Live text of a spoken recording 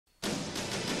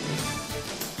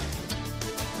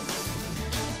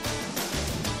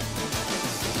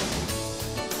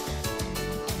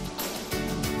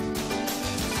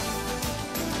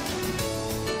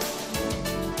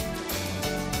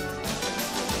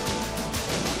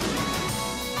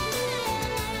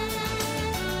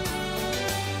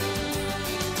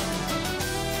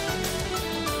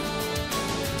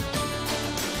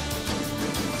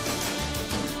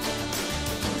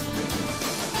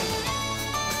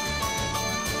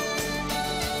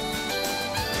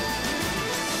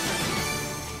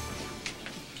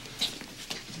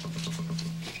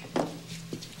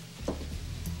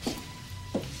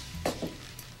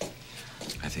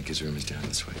down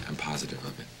this way. I'm positive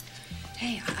of it.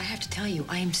 Hey, I have to tell you,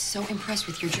 I am so impressed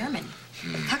with your German.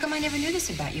 How come I never knew this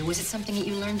about you? Was it something that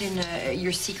you learned in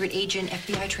your secret agent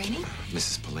FBI training?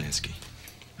 Mrs. Polanski.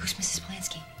 Who's Mrs.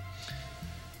 Polanski?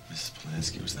 Mrs.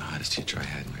 Polanski was the hottest teacher I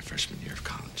had in my freshman year of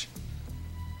college.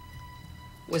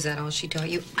 Was that all she taught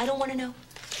you? I don't want to know.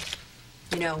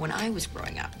 You know, when I was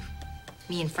growing up,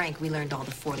 me and Frank, we learned all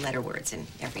the 4-letter words in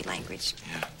every language.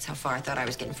 Yeah. That's how far I thought I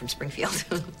was getting from Springfield.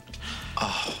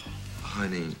 Oh,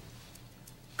 honey,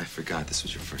 I forgot this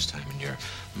was your first time in Europe.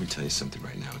 Let me tell you something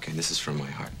right now, okay? This is from my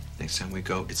heart. Next time we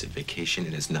go, it's a vacation.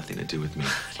 It has nothing to do with me,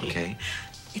 okay?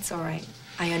 It's all right.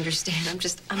 I understand. I'm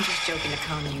just joking to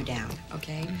calm you down,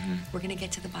 okay? We're gonna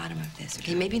get to the bottom of this,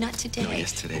 okay? Maybe not today. No,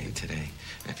 yes, today.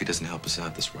 And if he doesn't help us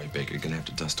out, this Roy Baker, you're gonna have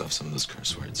to dust off some of those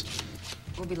curse words.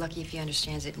 We'll be lucky if he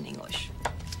understands it in English.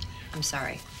 I'm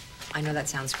sorry. I know that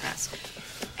sounds crass.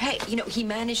 Hey, you know, he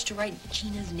managed to write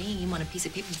Gina's name on a piece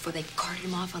of paper before they carted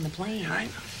him off on the plane. Yeah, I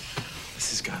know.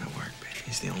 This has gotta work, baby.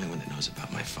 He's the only one that knows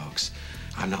about my folks.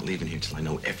 I'm not leaving here till I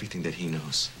know everything that he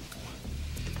knows.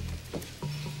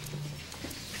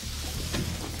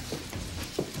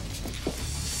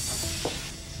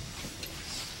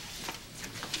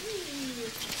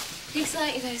 Thanks a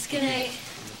lot, you guys. Good night.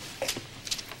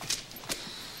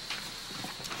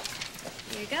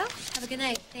 There you go. Have a good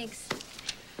night. Thanks.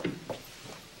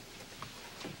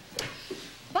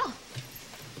 Well,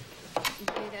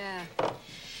 did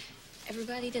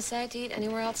everybody decide to eat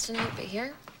anywhere else tonight but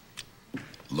here?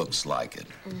 Looks like it.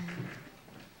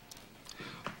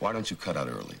 Why don't you cut out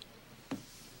early?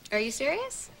 Are you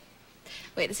serious?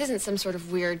 Wait, this isn't some sort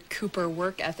of weird Cooper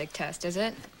work ethic test, is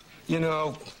it? You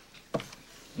know,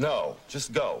 no,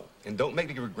 just go. And don't make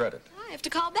me regret it. Oh, I have to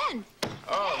call Ben.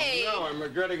 Oh, Hey. no, I'm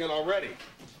regretting it already.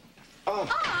 Oh,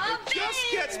 it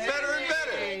just gets better and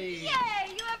better. Yay, you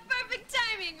have perfect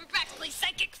timing. We're practically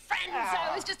psychic friends.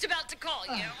 I was just about to call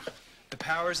you. The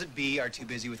powers that be are too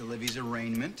busy with Olivia's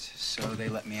arraignment, so they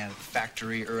let me out of the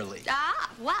factory early. Ah,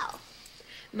 well,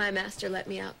 my master let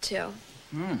me out, too.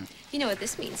 You know what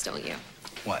this means, don't you?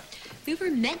 What? We were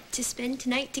meant to spend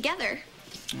tonight together.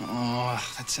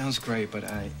 Oh, that sounds great, but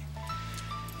I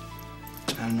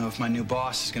don't know if my new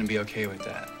boss is gonna be okay with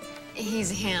that.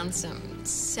 He's handsome,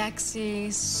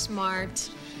 sexy, smart,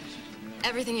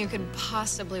 everything you could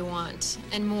possibly want,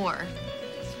 and more.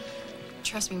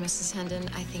 Trust me, Mrs. Hendon,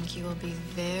 I think you will be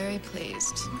very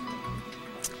pleased.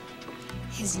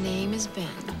 His name is Ben.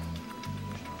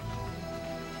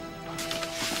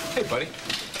 Hey, buddy.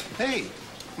 Hey,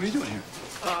 what are you doing here?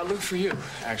 Looking for you,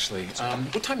 actually.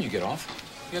 What time do you get off?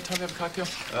 You got time to have a cocktail?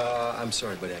 I'm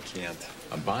sorry, buddy, I can't.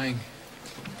 I'm buying.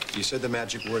 You said the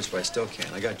magic words, but I still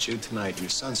can't. I got Jude tonight, and your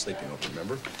son's sleeping over,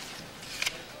 remember?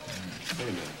 Wait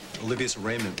a minute. Olivia's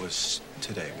arraignment was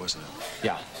today, wasn't it?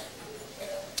 Yeah.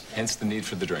 Hence the need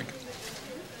for the drink.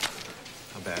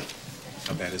 How bad?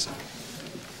 How bad is it?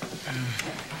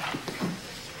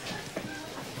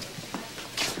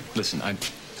 Listen, I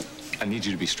need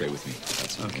you to be straight with me.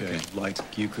 That's okay. Like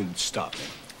you could stop me.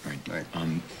 Right.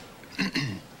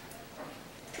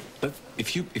 But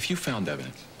if you found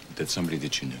evidence that somebody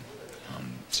that you knew,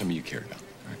 somebody you cared about,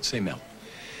 right, say Mel,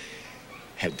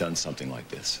 had done something like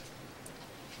this,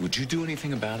 would you do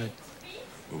anything about it,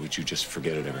 or would you just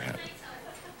forget it ever happened?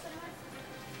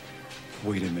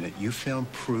 Wait a minute. You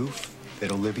found proof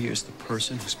that Olivia is the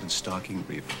person who's been stalking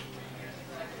Reva.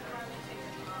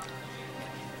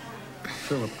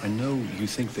 Philip, I know you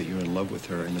think that you're in love with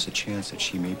her and there's a chance that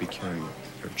she may be carrying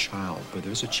her child, but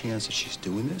there's a chance that she's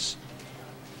doing this.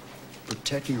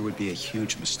 Protecting her would be a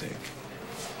huge mistake.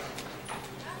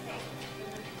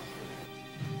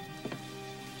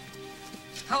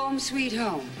 Home sweet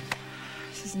home.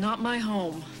 This is not my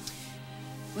home.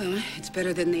 Well, it's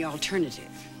better than the alternative.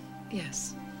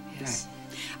 Yes. Right.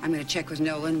 I'm going to check with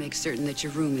Nolan, make certain that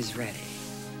your room is ready.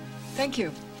 Thank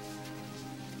you.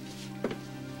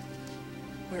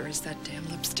 Where is that damn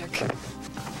lipstick? I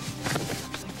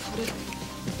put it...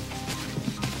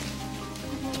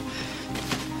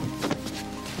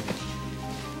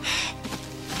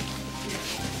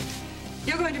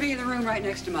 You're going to be in the room right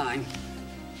next to mine.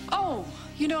 Oh,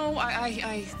 you know,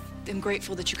 I am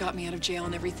grateful that you got me out of jail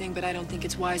and everything, but I don't think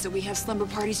it's wise that we have slumber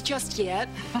parties just yet.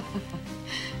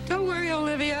 Don't worry,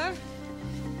 Olivia.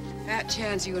 Fat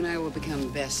chance you and I will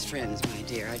become best friends, my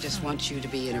dear. I just want you to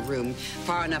be in a room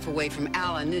far enough away from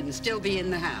Alan and still be in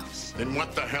the house. Then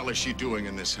what the hell is she doing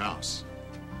in this house?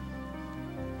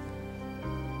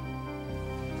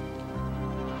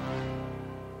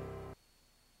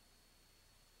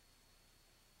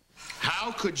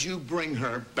 How could you bring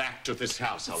her back back to this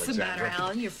house, What's the matter, Alexandra?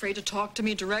 Alan? You afraid to talk to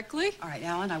me directly? All right,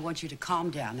 Alan, I want you to calm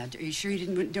down. Now, are you sure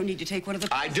you don't need to take one of the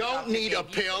pills? I don't need a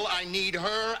pill. I need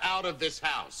her out of this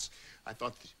house. I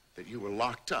thought that you were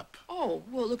locked up. Oh,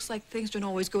 well, it looks like things don't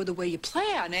always go the way you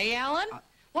plan, eh, Alan?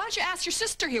 Why don't you ask your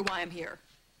sister here why I'm here?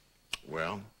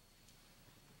 Well?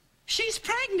 She's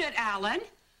pregnant, Alan.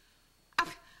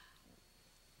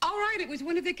 All right, it was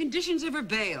one of the conditions of her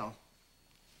bail.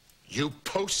 You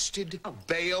posted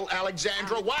bail,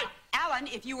 Alexandra? What? Alan,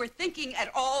 if you were thinking at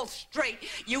all straight,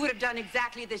 you would have done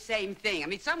exactly the same thing. I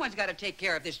mean, someone's got to take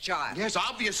care of this child. Yes,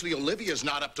 obviously Olivia's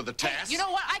not up to the task. Hey, you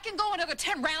know what? I can go another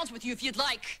 10 rounds with you if you'd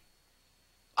like.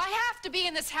 I have to be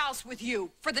in this house with you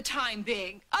for the time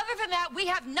being. Other than that, we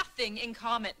have nothing in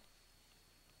common.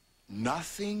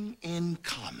 Nothing in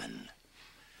common.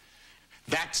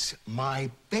 That's my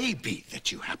baby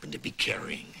that you happen to be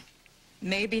carrying.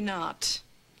 Maybe not.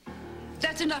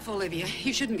 That's enough, Olivia.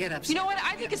 You shouldn't get upset. You know what?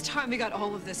 I think it's time we got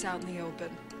all of this out in the open.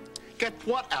 Get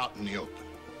what out in the open?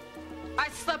 I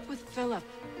slept with Philip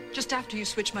just after you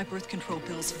switched my birth control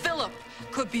pills. Philip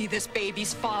could be this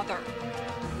baby's father.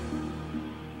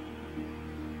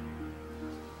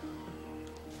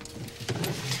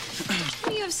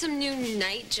 You have some new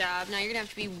night job. Now you're gonna have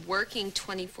to be working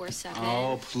 24/7.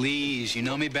 Oh, please. You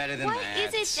know me better than that.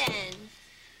 What is it then?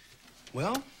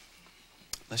 Well,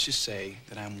 let's just say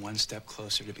that I'm one step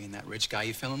closer to being that rich guy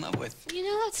you fell in love with. You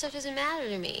know that stuff doesn't matter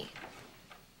to me.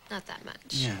 Not that much.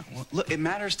 Yeah, well, look, it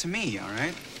matters to me, all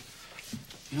right?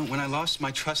 You know, when I lost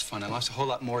my trust fund, I lost a whole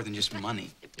lot more than just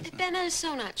money. Ben, that is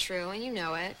so not true, and you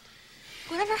know it.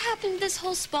 Whatever happened to this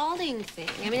whole Spalding thing?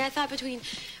 I mean, I thought between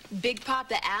Big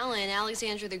Papa Allen,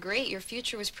 Alexandra the Great, your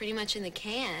future was pretty much in the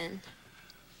can.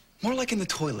 More like in the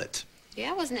toilet.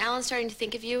 Yeah, wasn't Alan starting to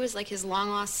think of you as like his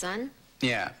long-lost son?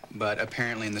 Yeah, but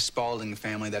apparently in the Spalding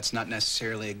family, that's not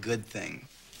necessarily a good thing.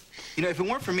 You know, if it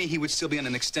weren't for me, he would still be on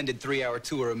an extended 3-hour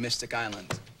tour of Mystic Island.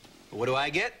 But what do I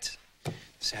get? The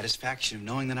satisfaction of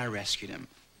knowing that I rescued him.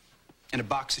 And a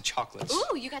box of chocolates.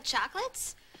 Ooh, you got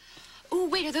chocolates? Ooh,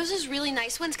 wait, are those really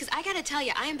nice ones? Because I gotta tell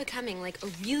you, I am becoming like a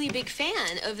really big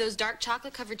fan of those dark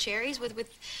chocolate-covered cherries with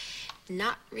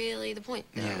not really the point,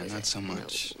 though, Yeah, is not it? so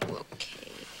much. No, okay.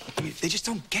 I mean, they just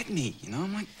don't get me, you know?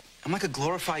 I'm like a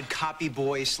glorified copy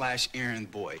boy /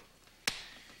 errand boy.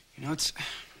 You know,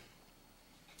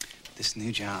 this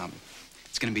new job,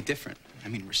 it's gonna be different. I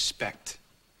mean, respect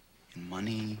and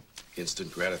money.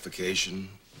 Instant gratification.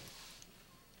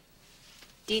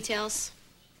 Details?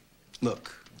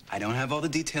 Look, I don't have all the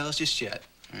details just yet,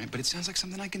 all right? But it sounds like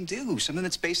something I can do, something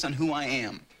that's based on who I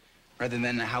am, rather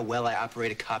than how well I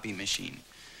operate a copy machine.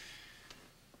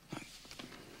 Look,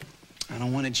 I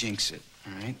don't want to jinx it,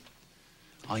 all right?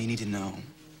 All you need to know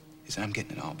is I'm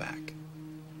getting it all back.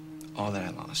 All that I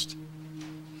lost.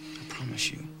 I promise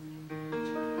you.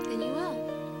 Then you will.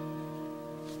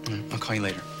 All right, I'll call you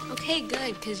later. Okay,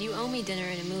 good, because you owe me dinner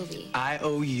and a movie. I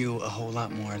owe you a whole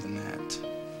lot more than that.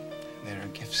 There are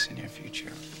gifts in your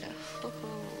future. Oh.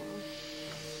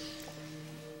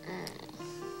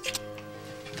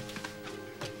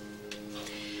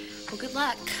 Well, good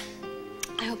luck.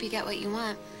 I hope you get what you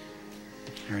want.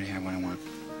 I already have what I want.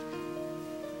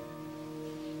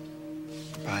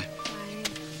 Bye.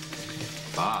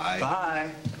 Bye. Bye.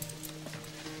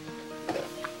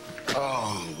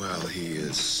 Oh, well, he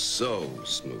is so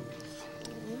smooth.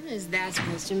 What is that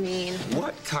supposed to mean?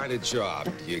 What kind of job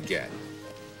do you get?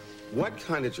 What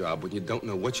kind of job when you don't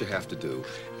know what you have to do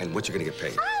and what you're going to get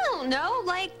paid? I don't know,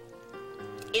 like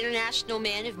International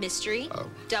Man of Mystery,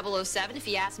 007. If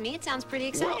you ask me, it sounds pretty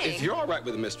exciting. Well, if you're all right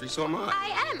with the mystery, so am I.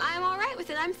 I am. I'm all right with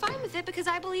it. I'm fine with it because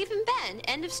I believe in Ben.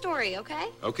 End of story, okay?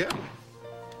 Okay.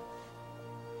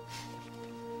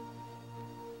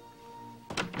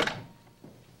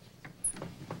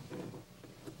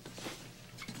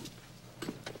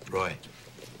 Roy.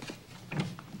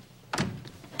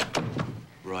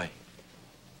 Roy.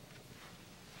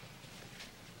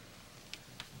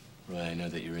 Roy, I know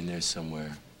that you're in there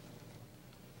somewhere.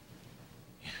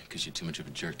 Because you're too much of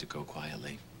a jerk to go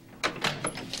quietly.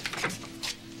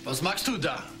 Was magst du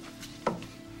da?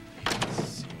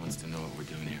 He wants to know what we're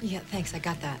doing here. Yeah, thanks, I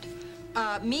got that.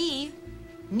 Me,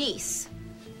 niece.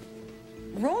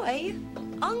 Roy,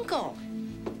 uncle.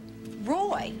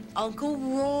 Roy, Uncle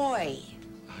Roy.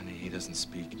 Honey, he doesn't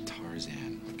speak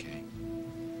Tarzan, okay?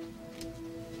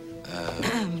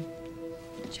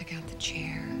 Check out the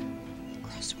chair.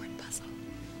 Crossword puzzle.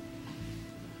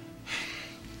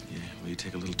 Yeah, will you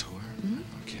take a little tour? Mm-hmm.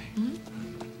 Okay.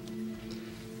 Mm-hmm.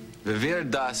 Wie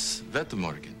wird das Wetter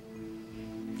morgen?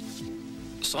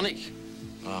 Sonnig.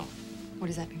 Oh, What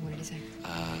does that mean? What did he say?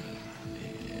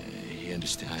 he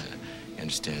understands. He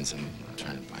understands I'm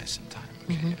trying to buy some time,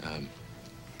 okay?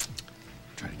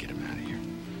 Try to get him out of here.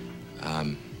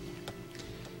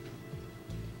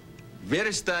 Wer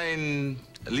ist dein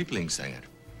Lieblingssänger?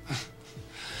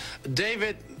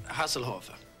 David Hasselhoff.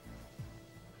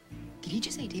 Did he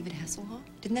just say David Hasselhoff?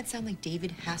 Didn't that sound like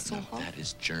David Hasselhoff? No, that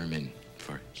is German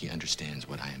for he understands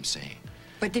what I am saying.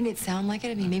 But didn't it sound like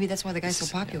it? I mean, maybe that's why the guy's so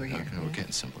popular here. No, we're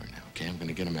getting somewhere now, okay? I'm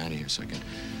gonna get him out of here so I can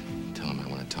tell him I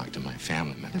want to talk to my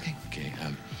family member. Okay.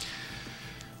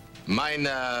 Mein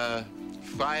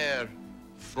freie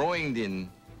Freundin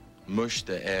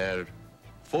möchte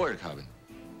vorhaben.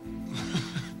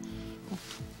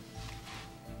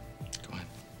 Go on.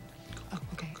 Oh,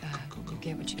 okay. Go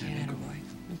get what you can out of Roy.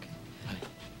 Okay. Honey.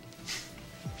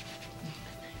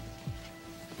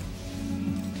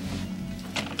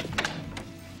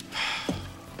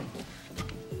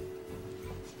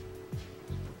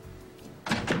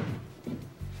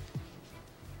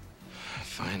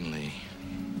 Finally,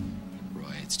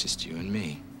 Roy, it's just you and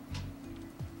me.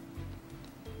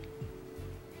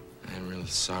 I'm really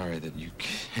sorry that you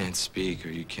can't speak or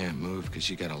you can't move because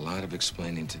you got a lot of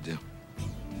explaining to do.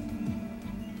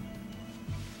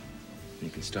 You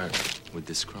can start with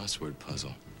this crossword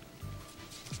puzzle.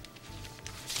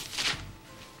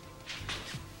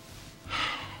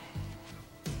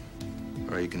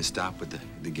 Or you can stop with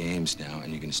the games now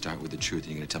and you can start with the truth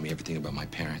and you're gonna tell me everything about my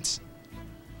parents.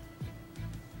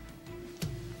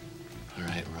 All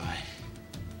right, Roy.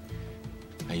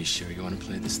 Are you sure you want to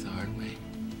play this the hard way?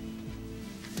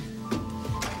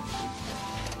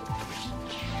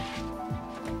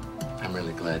 I'm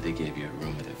really glad they gave you a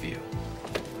room with a view.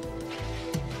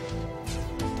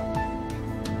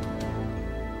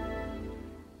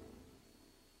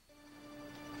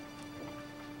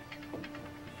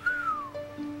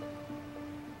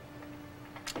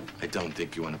 I don't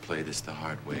think you want to play this the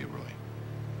hard way, Roy.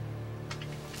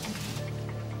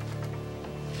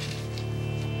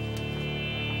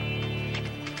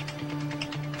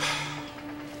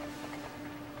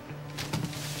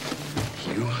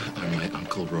 You are my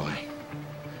Uncle Roy.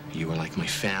 You are like my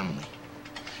family.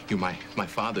 You're my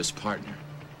father's partner.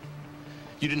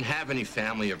 You didn't have any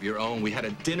family of your own. We had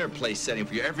a dinner place setting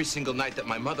for you every single night that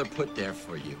my mother put there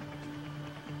for you.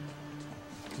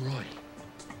 Roy.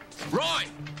 Roy!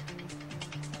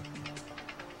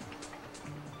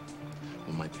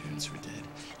 When my parents were dead,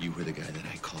 you were the guy that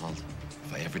I called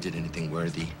if I ever did anything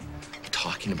worthy of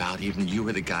talking about. Even you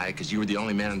were the guy, because you were the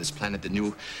only man on this planet that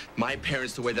knew my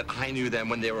parents the way that I knew them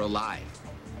when they were alive.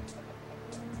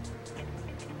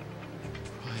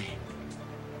 Roy,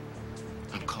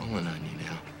 I'm calling on you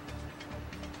now.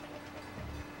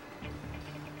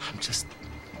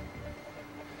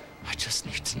 I just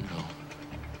need to know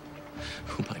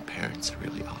who my parents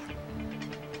really are.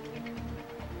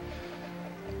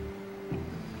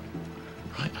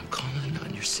 Right, I'm calling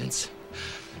on your sense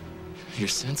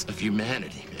of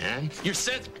humanity, man. Your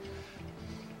sense.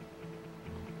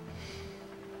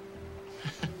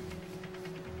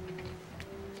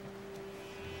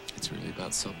 It's really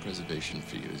about self-preservation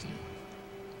for you, isn't it?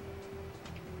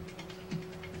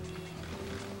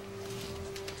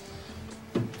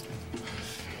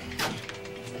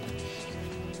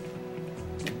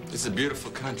 It's a beautiful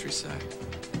countryside.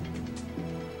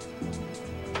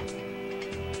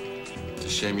 It's a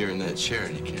shame you're in that chair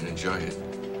and you can't enjoy it.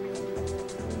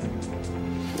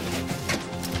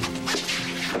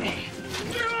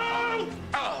 No!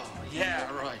 Oh, yeah,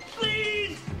 right.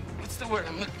 Please! What's the word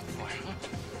I'm looking for? Huh?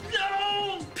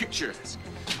 No! Pictures.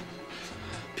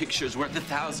 Pictures worth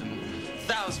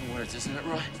 1,000 words, isn't it,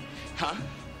 Roy? Huh?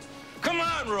 Come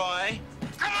on, Roy!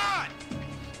 Come on!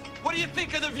 What do you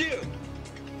think of the view?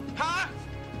 Huh?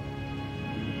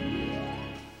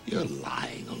 You're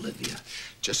lying, Olivia.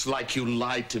 Just like you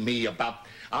lied to me about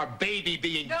our baby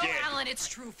being dead. No, Alan, it's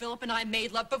true. Philip and I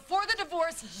made love before the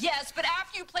divorce, yes, but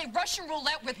after you played Russian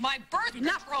roulette with my birth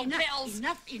control pills.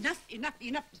 Enough.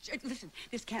 Listen,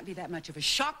 this can't be that much of a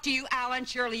shock to you, Alan.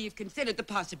 Surely you've considered the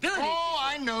possibility. Oh,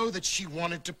 I know that she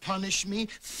wanted to punish me.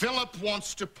 Philip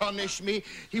wants to punish me.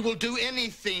 He will do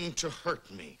anything to hurt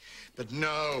me. But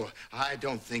no, I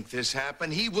don't think this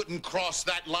happened. He wouldn't cross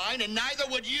that line, and neither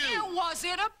would you. It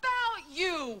wasn't about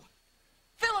you.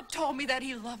 Philip told me that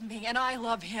he loved me, and I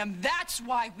love him. That's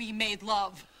why we made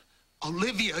love.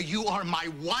 Olivia, you are my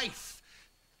wife.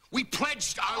 We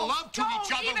pledged our love to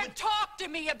each other. Don't even talk to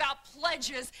me about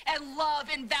pledges and love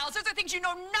and vows. Those are things you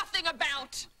know nothing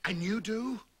about. And you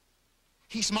do?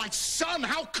 He's my son.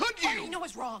 How could you? Oh, you know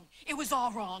what's wrong? It was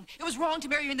all wrong. It was wrong to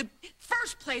marry you in the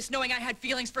first place knowing I had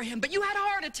feelings for him. But you had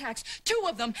heart attacks, 2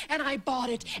 of them, and I bought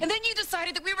it. And then you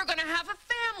decided that we were going to have a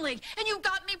family, and you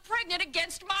got me pregnant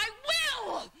against my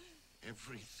will!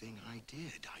 Everything I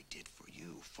did for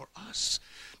you, for us.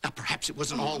 Now, perhaps it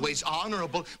wasn't always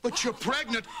honorable, but you're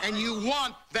pregnant and you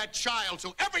want that child,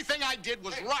 so everything I did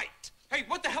was right. Hey,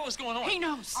 what the hell is going on? He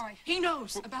knows. All right. He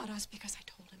knows about us because I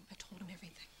told him. I told him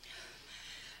everything.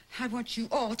 I want you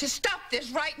all to stop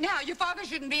this right now. Your father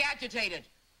shouldn't be agitated.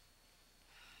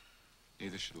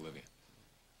 Neither should Olivia.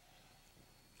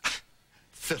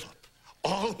 Philip,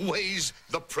 always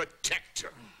the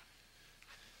protector.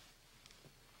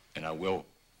 And I will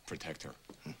protect her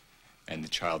and the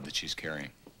child that she's carrying.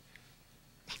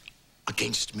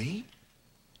 Against me?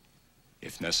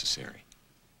 If necessary.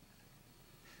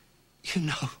 You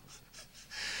know,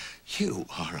 you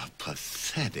are a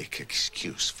pathetic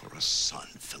excuse for a son,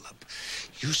 Philip.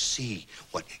 You see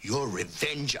what your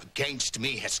revenge against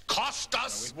me has cost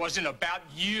us? No, it wasn't about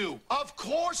you. Of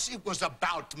course it was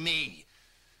about me.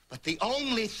 But the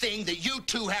only thing that you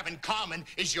two have in common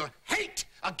is your hate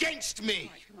against me.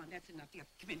 All right, come on, that's enough. Yeah,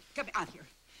 come out here.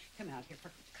 Come out here,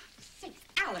 for God's sake.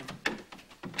 Alan!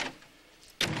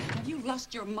 Have you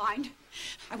lost your mind?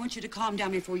 I want you to calm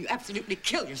down before you absolutely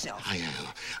kill yourself.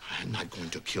 I'm not going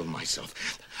to kill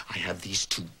myself. I have these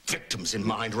two victims in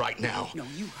mind right now. No,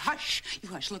 you hush. You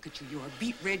hush. Look at you. You're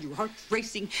beet red. Your heart's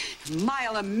racing a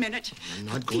mile a minute. I'm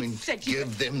not going to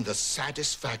give them the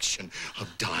satisfaction of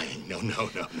dying. No.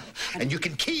 And you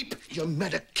can keep your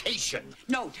medication.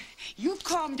 No, you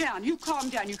calm down. You calm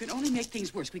down. You can only make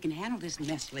things worse. We can handle this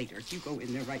mess later. If you go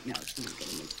in there right now, it's going to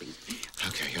make things...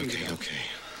 Okay.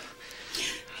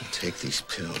 I'll take these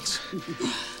pills.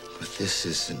 But this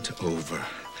isn't over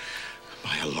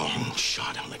by a long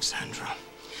shot, Alexandra.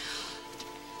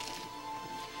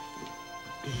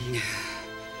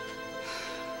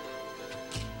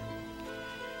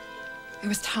 It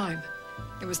was time.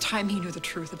 It was time he knew the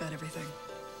truth about everything.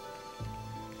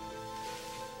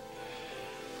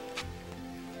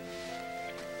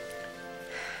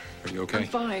 Are you okay? I'm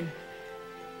fine.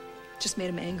 Just made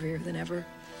him angrier than ever.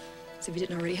 As if he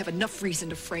didn't already have enough reason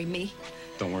to frame me.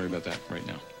 Don't worry about that right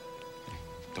now.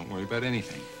 Don't worry about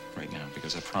anything right now,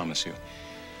 because I promise you,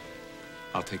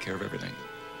 I'll take care of everything.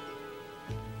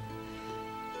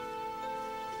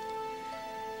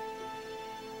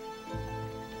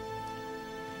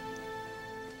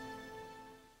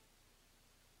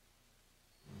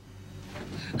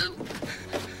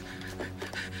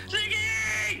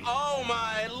 Ziggy! Oh,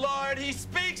 my Lord, he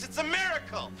speaks. It's a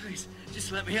miracle. Please,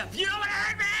 just let me up. You don't want to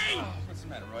hurt me! Oh, what's the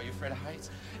matter, Roy? You afraid of heights?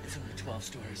 It's only 12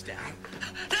 stories down.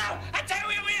 No! I'll tell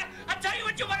you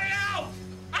what you want to know!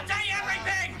 I'll tell you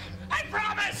everything! I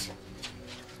promise!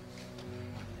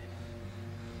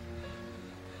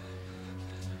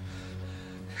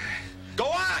 Go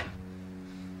on!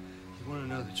 You want to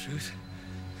know the truth?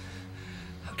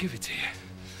 I'll give it to you.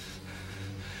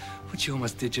 What you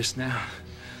almost did just now.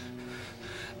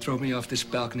 Throw me off this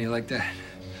balcony like that.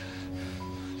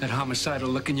 That homicidal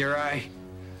look in your eye.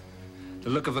 The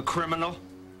look of a criminal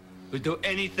who'd do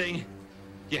anything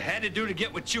you had to do to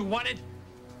get what you wanted.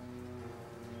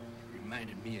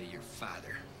 Reminded me of your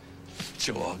father.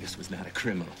 Joe August was not a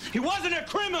criminal. He wasn't a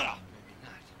criminal! Maybe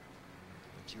not.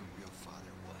 But your real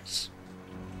father was.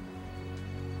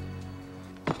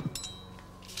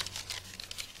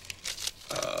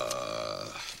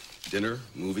 Dinner,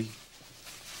 movie,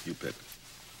 you pick.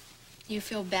 You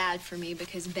feel bad for me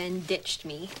because Ben ditched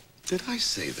me. Did I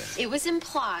say that? It was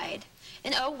implied.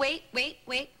 And oh, wait. I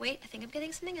think I'm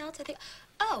getting something else.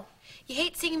 Oh, you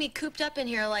hate seeing me cooped up in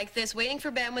here like this, waiting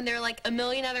for Ben when there are like a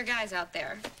million other guys out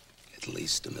there. At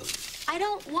least a million. I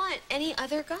don't want any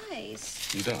other guys.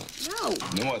 You don't?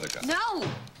 No. No other guy? No.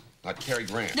 Not Cary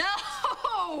Grant?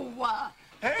 No!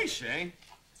 Hey, Shane.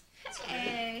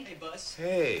 Hey. Hey, Buzz.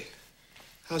 Hey.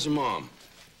 How's your mom?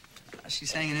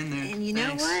 She's hanging in there. And you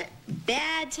know what?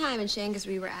 Bad timing, Shane, because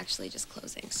we were actually just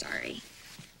closing. Sorry.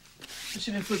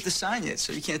 She didn't flip the sign yet,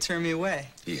 so you can't turn me away.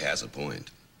 He has a point.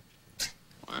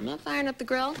 Well, I'm not firing up the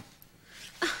grill.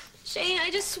 Shane, I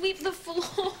just sweep the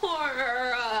floor.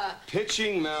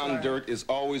 Pitching mound dirt is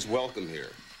always welcome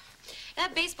here.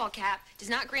 That baseball cap does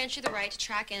not grant you the right to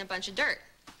track in a bunch of dirt.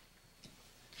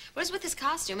 What is with this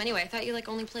costume, anyway? I thought you, like,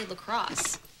 only played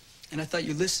lacrosse. And I thought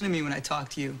you'd listen to me when I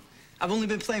talked to you. I've only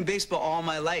been playing baseball all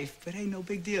my life, but hey, no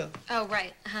big deal. Oh,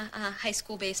 right. High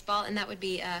school baseball. And that would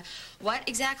be, what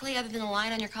exactly, other than a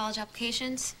line on your college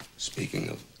applications? Speaking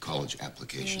of college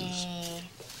applications.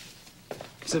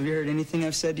 So have you heard anything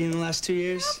I've said to you in the last 2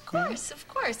 years? Of course.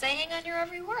 I hang on your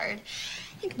every word.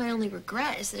 I think my only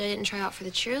regret is that I didn't try out for the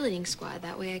cheerleading squad.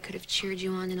 That way I could have cheered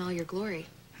you on in all your glory.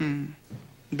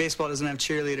 Baseball doesn't have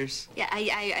cheerleaders. Yeah,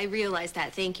 I realized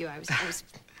that. Thank you. I was...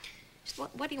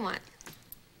 What do you want?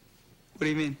 What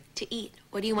do you mean? To eat.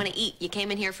 What do you want to eat? You came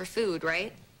in here for food,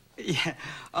 right? Yeah.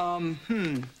 How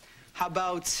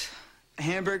about a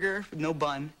hamburger with no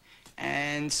bun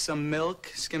and some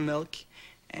milk, skim milk,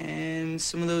 and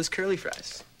some of those curly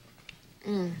fries?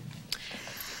 You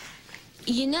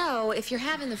know, if you're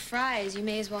having the fries, you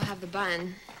may as well have the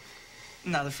bun.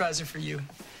 No, the fries are for you.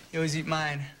 You always eat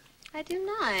mine. I do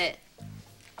not.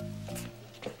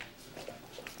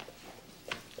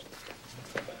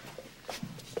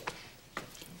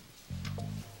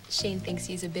 Shane thinks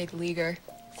he's a big leaguer.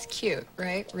 He's cute,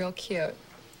 right? Real cute.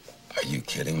 Are you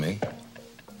kidding me?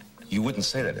 You wouldn't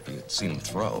say that if you had seen him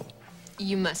throw.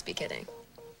 You must be kidding.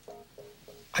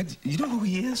 You know who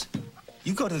he is?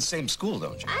 You go to the same school,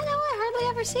 don't you? I know, I hardly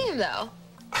ever see him, though.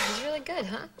 He's really good,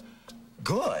 huh?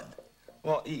 Good.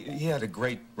 Well, he had a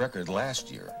great record last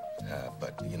year.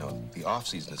 But, you know, the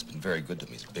off-season has been very good to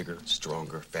me. He's bigger,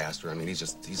 stronger, faster. I mean, he's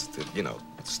the, you know,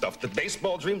 stuff that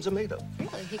baseball dreams are made of.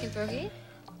 Really? He can throw heat?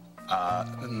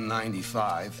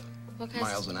 95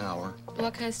 miles an hour.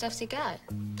 What kind of stuff's he got?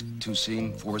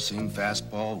 Two-seam, four-seam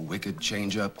fastball, wicked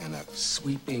changeup, and a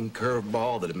sweeping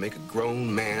curveball that'd make a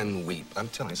grown man weep. I'm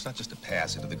telling you, it's not just a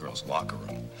pass into the girls' locker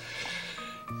room.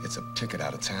 It's a ticket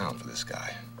out of town for this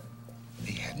guy.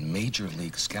 They had major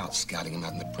league scouts scouting him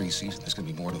out in the preseason. There's going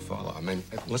to be more to follow. I mean,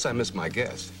 unless I miss my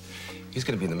guess, he's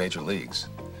going to be in the major leagues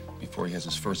before he has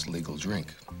his first legal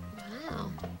drink. Wow.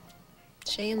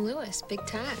 Shane Lewis, big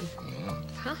time. Yeah.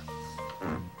 Huh?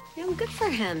 You know, good for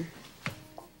him.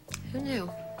 Who knew?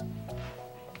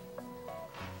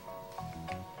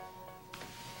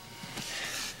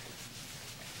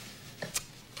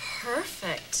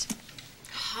 Perfect.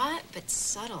 Hot but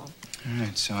subtle. All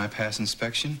right, so I pass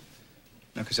inspection?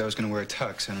 No, because I was going to wear a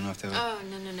tux. I don't know if that would... Oh,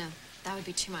 no. That would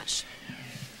be too much.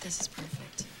 This is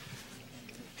perfect.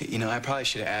 Hey, you know, I probably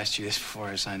should have asked you this before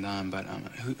I signed on, but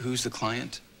who's the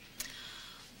client?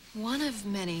 One of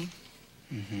many.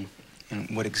 Mm-hmm. And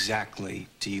what exactly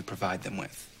do you provide them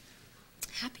with?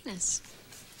 Happiness.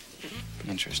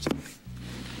 Interesting.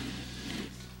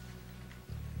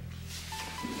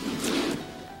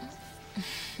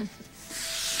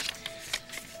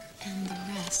 And the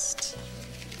rest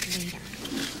later.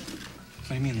 What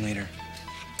do you mean later?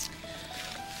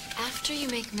 After you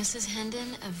make Mrs.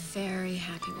 Hendon a very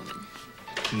happy woman.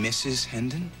 Mrs.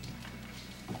 Hendon?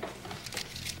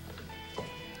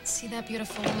 See that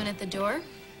beautiful woman at the door?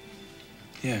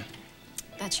 Yeah.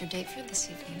 That's your date for this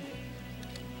evening.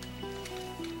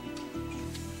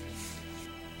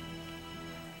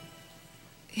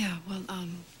 Yeah, well,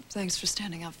 thanks for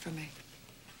standing up for me.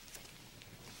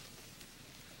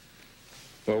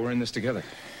 Well, we're in this together.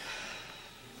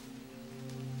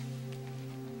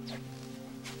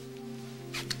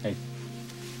 Hey.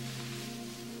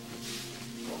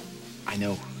 I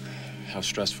know how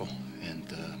stressful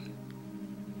and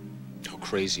how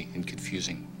crazy and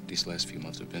confusing these last few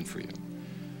months have been for you.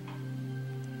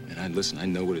 And listen, I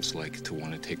know what it's like to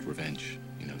want to take revenge,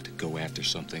 you know, to go after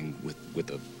something with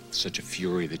such a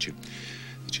fury that you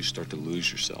start to lose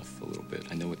yourself a little bit.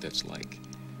 I know what that's like.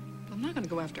 I'm not gonna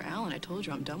go after Alan. I told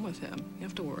you I'm done with him. You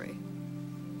have to worry.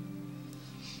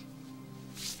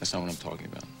 That's not what I'm talking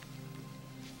about.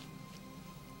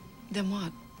 Then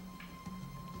what?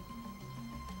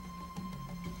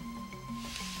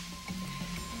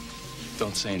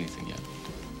 Don't say anything yet.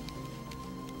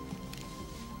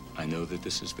 I know that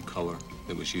this is the color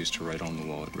that was used to write on the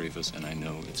wall at Rivas, and I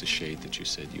know it's a shade that you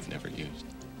said you've never used.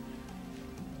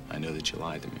 I know that you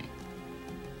lied to me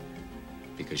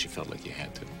because you felt like you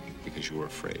had to, because you were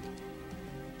afraid.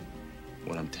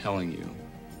 What I'm telling you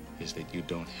is that you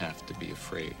don't have to be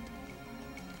afraid,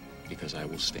 because I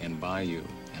will stand by you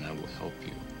and I will help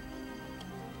you.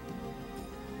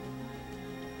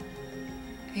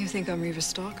 You think I'm Reva's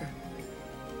stalker?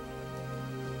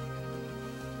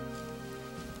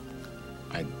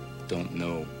 I don't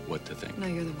know what to think. No,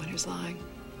 you're the one who's lying.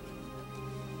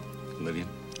 Olivia,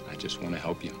 I just want to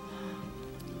help you.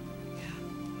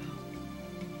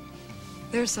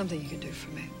 There's something you can do for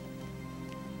me.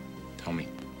 Tell me.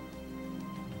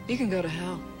 You can go to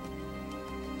hell.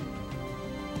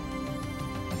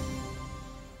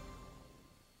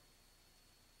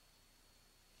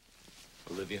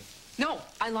 Olivia? No,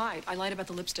 I lied. I lied about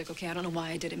the lipstick, okay? I don't know why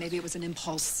I did it. Maybe it was an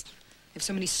impulse. I have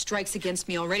so many strikes against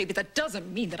me already, but that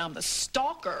doesn't mean that I'm the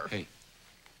stalker. Hey,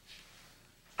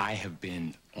 I have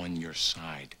been on your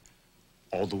side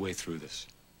all the way through this.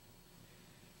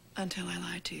 Until I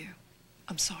lied to you.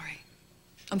 I'm sorry.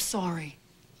 I'm sorry.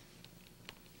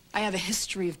 I have a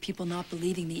history of people not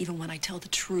believing me even when I tell the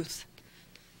truth.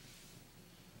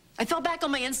 I fell back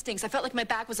on my instincts. I felt like my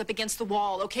back was up against the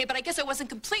wall, okay? But I guess I wasn't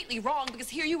completely wrong because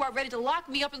here you are ready to lock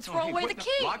me up and throw away the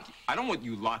key. I don't want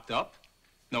you locked up.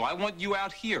 No, I want you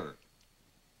out here.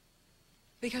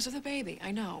 Because of the baby,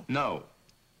 I know. No.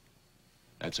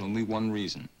 That's only one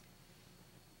reason.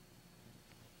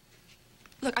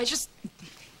 Look, I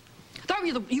thought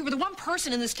you were the one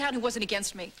person in this town who wasn't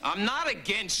against me. I'm not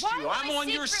against you. I'm on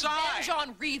your side. Why would I seek revenge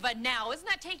on Riva now? Isn't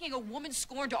that taking a woman's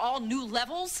scorn to all new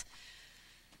levels?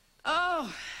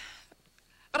 Oh,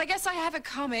 but I guess I have it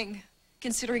coming,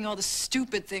 considering all the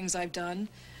stupid things I've done.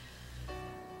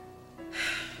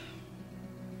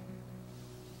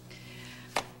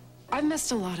 I've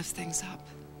messed a lot of things up.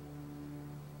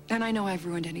 And I know I've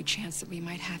ruined any chance that we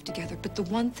might have together, but the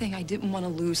one thing I didn't want to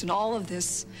lose in all of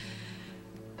this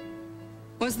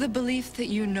was the belief that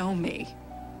you know me.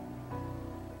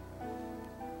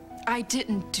 I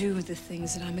didn't do the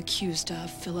things that I'm accused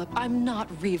of, Philip. I'm not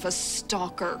Riva's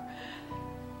stalker.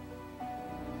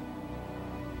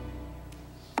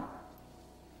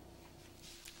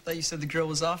 Thought you said the girl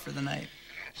was off for the night.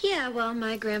 Yeah, well,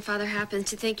 my grandfather happens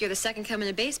to think you're the second coming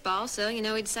of baseball, so, you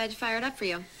know, he decided to fire it up for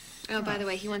you. Oh, by the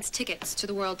way, he wants tickets to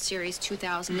the World Series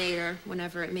 2008 or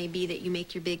whenever it may be that you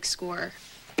make your big score.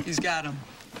 He's got him.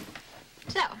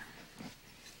 So,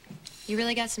 you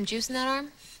really got some juice in that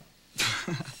arm?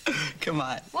 Come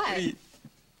on. What?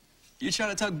 You trying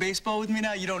to talk baseball with me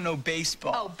now? You don't know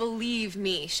baseball. Oh, believe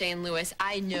me, Shane Lewis,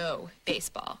 I know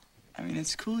baseball. I mean,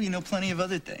 it's cool. You know plenty of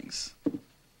other things.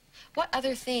 What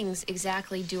other things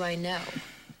exactly do I know?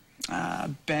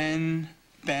 Ben.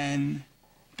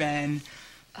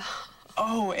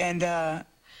 Oh, and,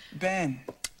 Ben.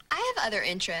 I have other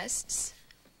interests.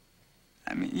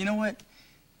 I mean, you know what?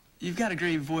 You've got a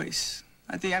great voice.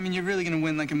 I mean, you're really gonna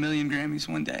win like 1 million Grammys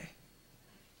one day.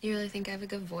 You really think I have a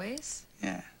good voice?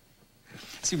 Yeah.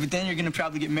 See, but then you're gonna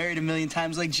probably get married 1 million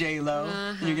times like J-Lo,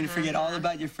 and you're gonna forget all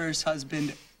about your first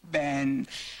husband, Ben.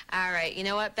 All right, you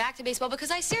know what? Back to baseball,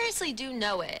 because I seriously do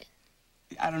know it.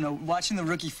 I don't know, watching The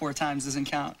Rookie 4 times doesn't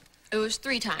count. It was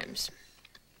 3 times.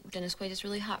 Dennis Quaid is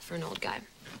really hot for an old guy.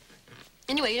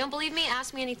 Anyway, you don't believe me?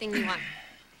 Ask me anything you want.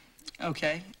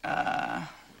 Okay,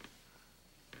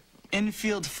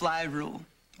 infield fly rule.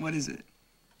 What is it?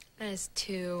 That is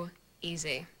too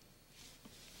easy.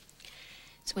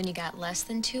 It's when you got less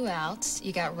than 2 outs,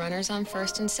 you got runners on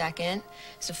first and second,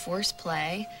 it's a forced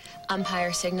play,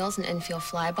 umpire signals an infield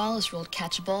fly ball is ruled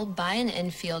catchable by an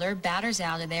infielder, batter's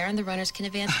out of there, and the runners can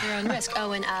advance at their own risk.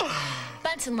 Oh, and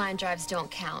bunts and line drives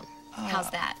don't count. How's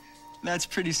that? That's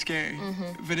pretty scary,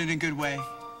 but in a good way.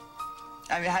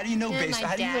 I mean, how do you know baseball?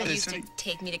 How do you know My dad this? used to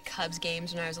take me to Cubs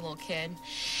games when I was a little kid.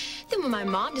 Then when my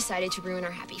mom decided to ruin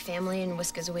our happy family and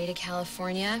whisk us away to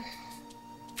California,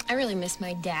 I really miss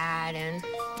my dad, and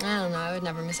I don't know, I would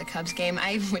never miss a Cubs game.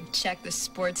 I would check the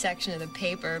sports section of the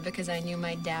paper because I knew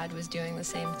my dad was doing the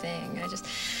same thing.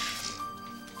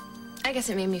 I guess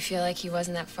it made me feel like he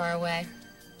wasn't that far away.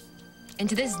 And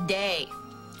to this day,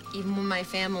 even when my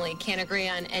family can't agree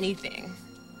on anything,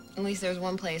 at least there's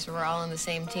one place where we're all on the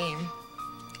same team.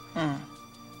 Huh.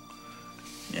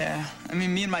 Yeah, I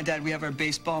mean, me and my dad, we have our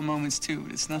baseball moments too,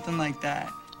 but it's nothing like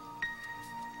that.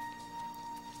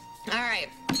 All right,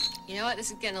 you know what?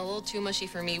 This is getting a little too mushy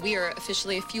for me. We are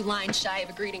officially a few lines shy of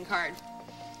a greeting card.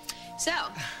 So,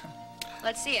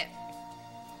 let's see it.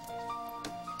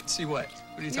 See what?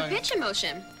 What are you Your talking about? pitch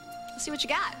emotion. Let's see what you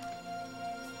got.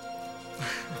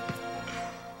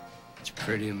 It's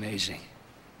pretty amazing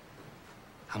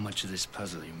how much of this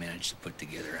puzzle you managed to put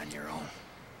together on your own.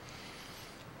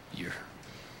 Your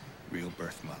real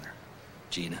birth mother,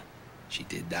 Gina, she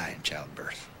did die in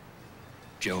childbirth.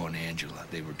 Joe and Angela,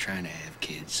 they were trying to have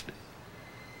kids, but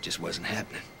it just wasn't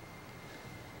happening.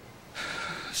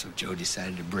 So Joe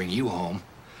decided to bring you home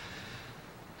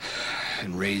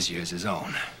and raise you as his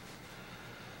own.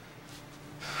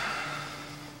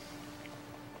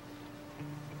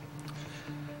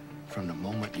 From the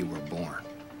moment you were born,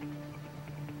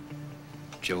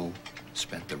 Joe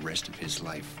spent the rest of his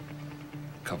life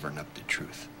covering up the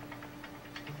truth.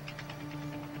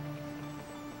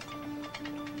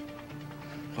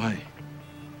 Why?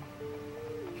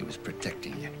 He was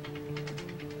protecting you.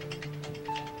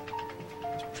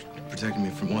 Protecting me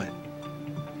from what?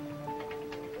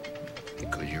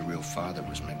 Because your real father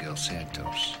was Miguel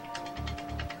Santos.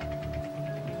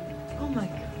 Oh, my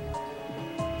God.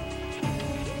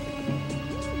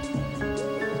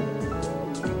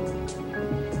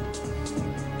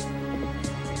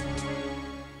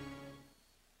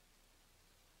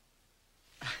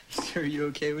 Are you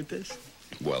okay with this?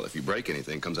 Well, if you break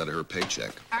anything, it comes out of her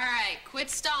paycheck. All right, quit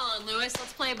stalling, Lewis.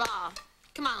 Let's play ball.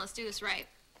 Come on, let's do this right.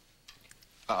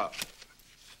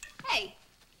 Hey,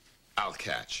 I'll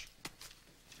catch.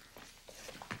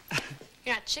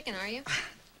 you're not chicken, are you?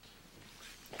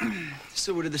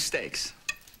 So what are the stakes?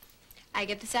 I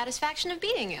get the satisfaction of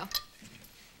beating you.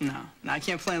 No, I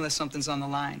can't play unless something's on the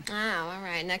line. Oh, all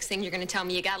right. Next thing you're gonna tell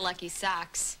me you got lucky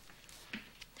socks.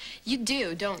 You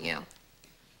do, don't you?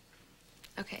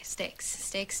 Okay, stakes.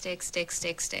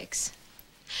 Stakes.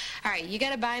 All right, you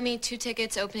gotta buy me 2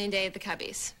 tickets opening day at the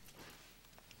Cubbies.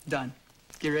 Done.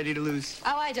 Get ready to lose.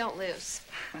 Oh, I don't lose.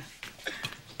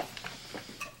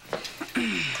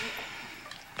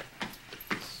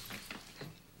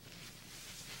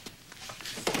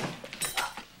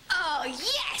 Oh,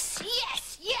 yes!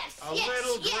 A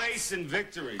little grace and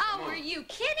victory. Oh, are you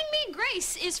kidding me?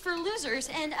 Grace is for losers,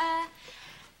 and,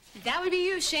 that would be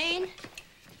you, Shane.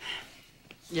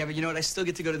 Yeah, but you know what? I still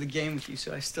get to go to the game with you,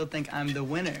 so I still think I'm the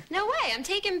winner. No way, I'm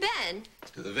taking Ben.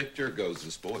 To the victor goes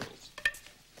the spoils.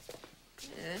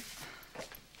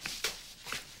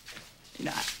 You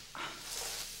know,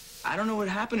 I don't know what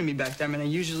happened to me back there. I mean, I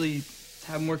usually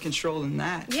have more control than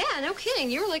that. Yeah, no kidding.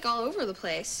 You were, like, all over the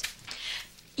place.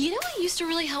 You know what used to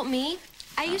really help me?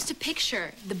 I used to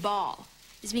picture the ball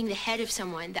as being the head of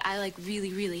someone that I, like,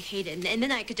 really, really hated. And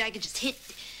then I could just hit.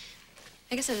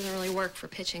 I guess that doesn't really work for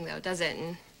pitching, though, does it?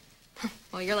 And,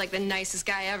 well, you're, like, the nicest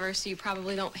guy ever, so you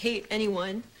probably don't hate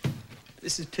anyone.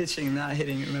 This is pitching, not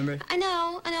hitting, remember? I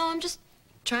know. I'm just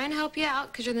trying to help you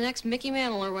out because you're the next Mickey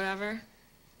Mantle or whatever.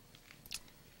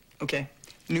 Okay,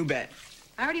 new bet.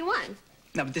 I already won.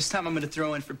 No, but this time I'm going to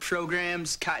throw in for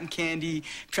programs, cotton candy,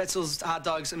 pretzels, hot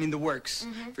dogs, I mean, the works.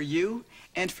 For you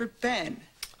and for Ben.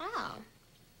 Oh.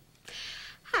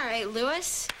 All right,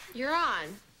 Lewis, you're on.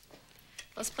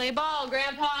 Let's play ball,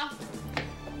 Grandpa.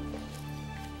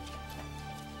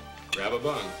 Grab a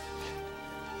bun.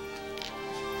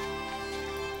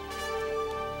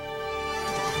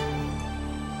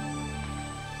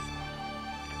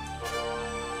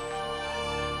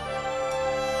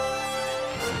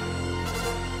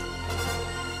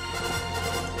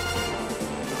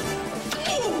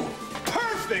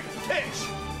 Perfect pitch!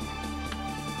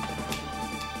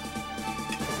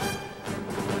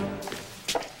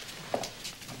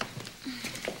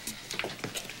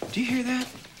 Do you hear that?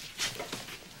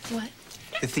 What?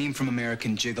 The theme from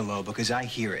American Gigolo, because I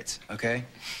hear it, okay?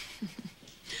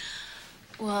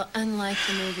 Well, unlike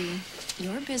the movie,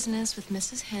 your business with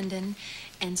Mrs. Hendon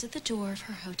ends at the door of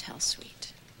her hotel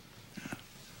suite.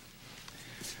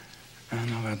 I don't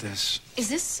know about this. Is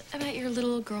this about your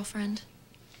little girlfriend?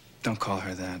 Don't call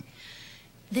her that.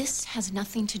 This has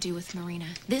nothing to do with Marina.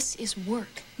 This is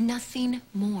work, nothing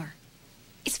more.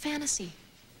 It's fantasy.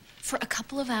 For a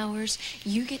couple of hours,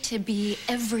 you get to be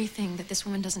everything that this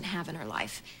woman doesn't have in her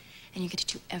life. And you get to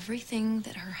do everything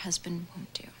that her husband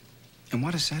won't do. And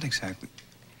what is that exactly?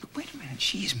 But wait a minute,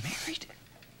 she is married?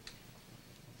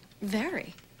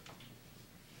 Very.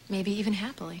 Maybe even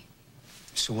happily.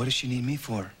 So what does she need me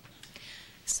for?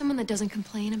 Someone that doesn't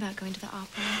complain about going to the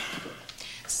opera.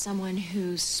 Someone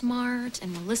who's smart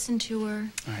and will listen to her.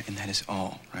 All right, and that is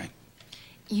all, right?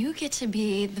 You get to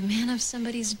be the man of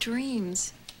somebody's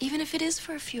dreams, even if it is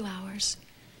for a few hours.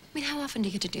 I mean, how often do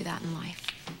you get to do that in life?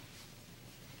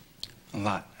 A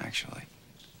lot, actually.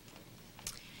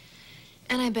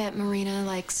 And I bet Marina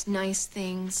likes nice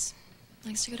things,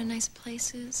 likes to go to nice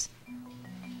places.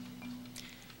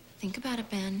 Think about it,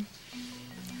 Ben.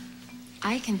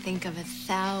 I can think of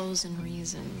 1,000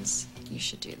 reasons you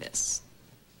should do this.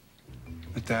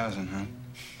 1,000, huh?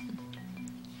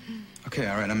 Okay,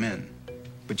 all right, I'm in.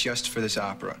 But just for this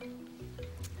opera.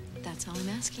 That's all I'm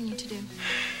asking you to do.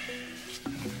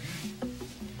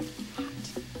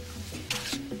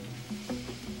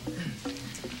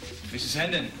 Mrs.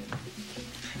 Hendon.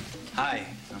 Hi,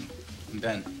 I'm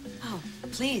Ben. Oh,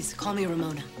 please, call me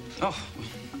Ramona. Oh,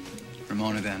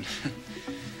 Ramona then.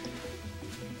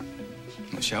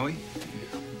 Well, shall we?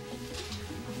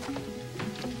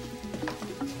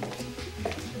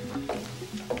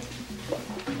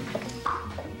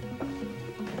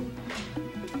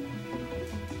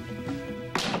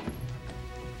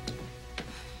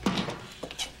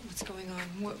 What's going on?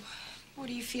 What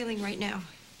are you feeling right now?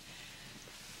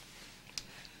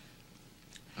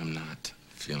 I'm not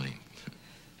feeling.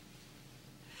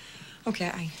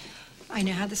 Okay, I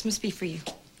know how this must be for you.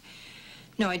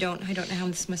 No, I don't. I don't know how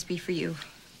this must be for you.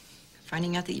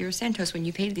 Finding out that you're a Santos when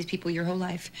you paid these people your whole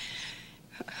life.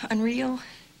 Unreal,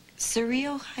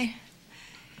 surreal.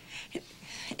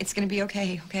 It's gonna be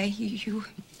okay, okay?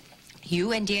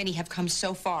 You and Danny have come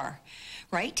so far,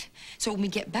 right? So when we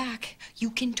get back, you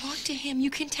can talk to him.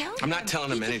 You can tell him. I'm not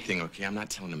telling him anything, okay? I'm not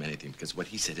telling him anything because what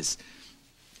he said is,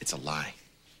 it's a lie.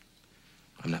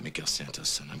 I'm not Miguel Santos'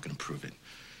 son. I'm gonna prove it.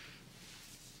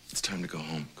 It's time to go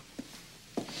home.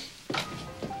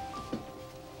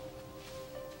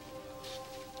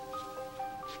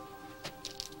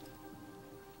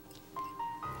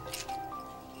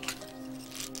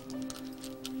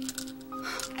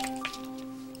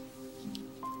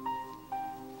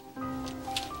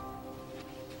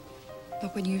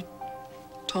 But when you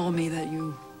told me that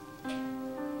you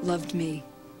loved me,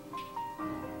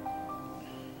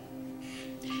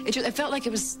 it felt like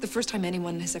it was the first time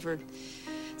anyone has ever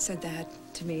said that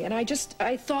to me. And I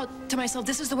thought to myself,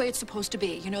 this is the way it's supposed to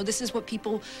be. You know, this is what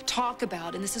people talk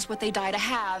about, and this is what they die to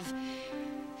have.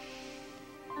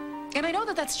 And I know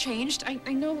that that's changed.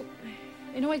 I know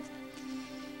I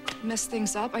messed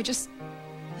things up.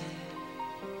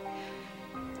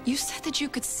 You said that you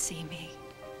could see me.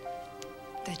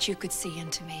 That you could see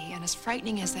into me. And as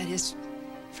frightening as that is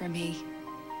for me,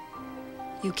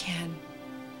 you can.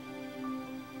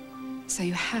 So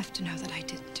you have to know that I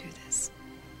didn't do this.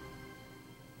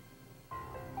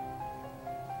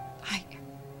 I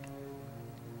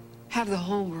have the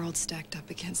whole world stacked up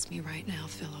against me right now,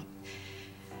 Philip.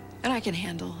 And I can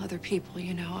handle other people,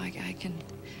 you know. I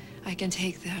can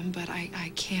take them, but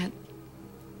I can't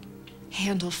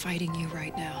handle fighting you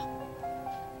right now.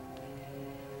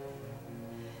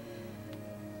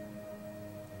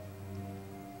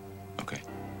 Okay.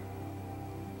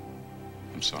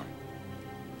 I'm sorry.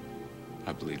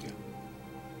 I believe you.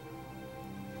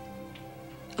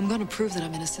 I'm gonna prove that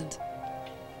I'm innocent.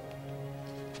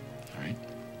 All right.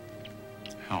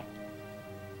 How?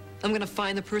 I'm gonna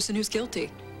find the person who's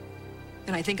guilty.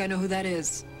 And I think I know who that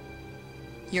is.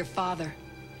 Your father.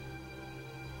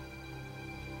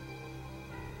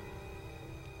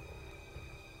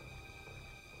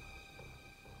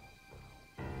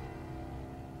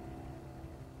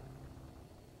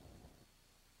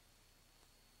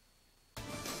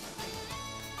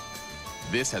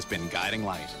 This has been Guiding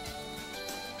Light.